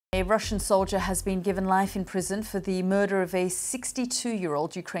A Russian soldier has been given life in prison for the murder of a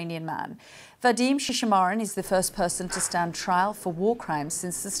 62-year-old Ukrainian man. Vadim Shishimarin is the first person to stand trial for war crimes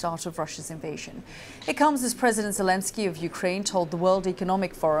since the start of Russia's invasion. It comes as President Zelensky of Ukraine told the World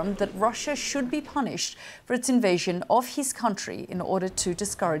Economic Forum that Russia should be punished for its invasion of his country in order to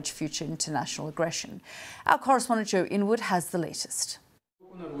discourage future international aggression. Our correspondent Joe Inwood has the latest.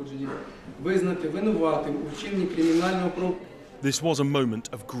 This was a moment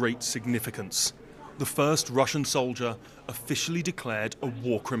of great significance. The first Russian soldier officially declared a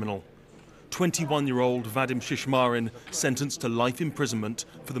war criminal. 21-year-old Vadim Shishimarin sentenced to life imprisonment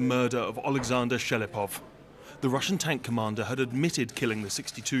for the murder of Oleksandr Shelipov. The Russian tank commander had admitted killing the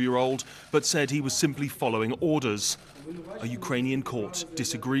 62-year-old, but said he was simply following orders. A Ukrainian court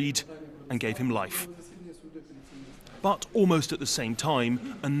disagreed and gave him life. But almost at the same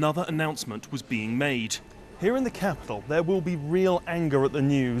time, another announcement was being made. Here in the capital, there will be real anger at the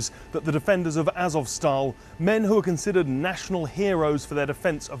news that the defenders of Azovstal, men who are considered national heroes for their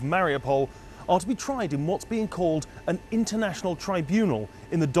defence of Mariupol, are to be tried in what's being called an international tribunal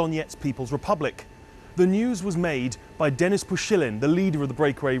in the Donetsk People's Republic. The news was made by Denis Pushilin, the leader of the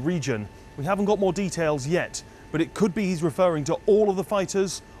breakaway region. We haven't got more details yet, but it could be he's referring to all of the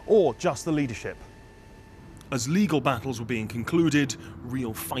fighters or just the leadership. As legal battles were being concluded,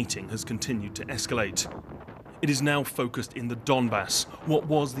 real fighting has continued to escalate. It is now focused in the Donbass, what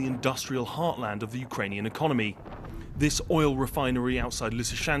was the industrial heartland of the Ukrainian economy. This oil refinery outside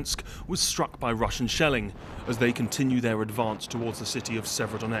Lysychansk was struck by Russian shelling as they continue their advance towards the city of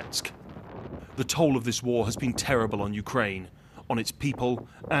Severodonetsk. The toll of this war has been terrible on Ukraine, on its people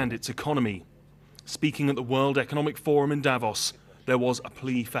and its economy. Speaking at the World Economic Forum in Davos, there was a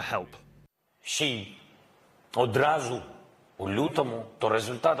plea for help.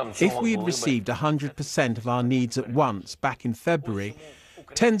 If we had received 100% of our needs at once back in February,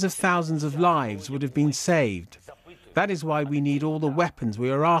 tens of thousands of lives would have been saved. That is why we need all the weapons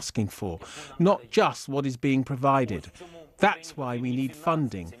we are asking for, not just what is being provided. That's why we need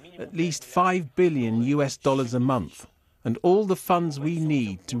funding, at least $5 billion a month, and all the funds we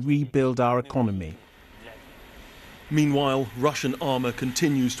need to rebuild our economy. Meanwhile, Russian armour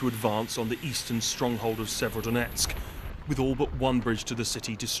continues to advance on the eastern stronghold of Severodonetsk, with all but one bridge to the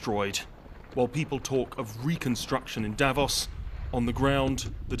city destroyed. While people talk of reconstruction in Davos, on the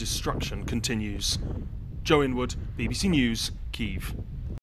ground, the destruction continues. Joe Inwood, BBC News, Kyiv.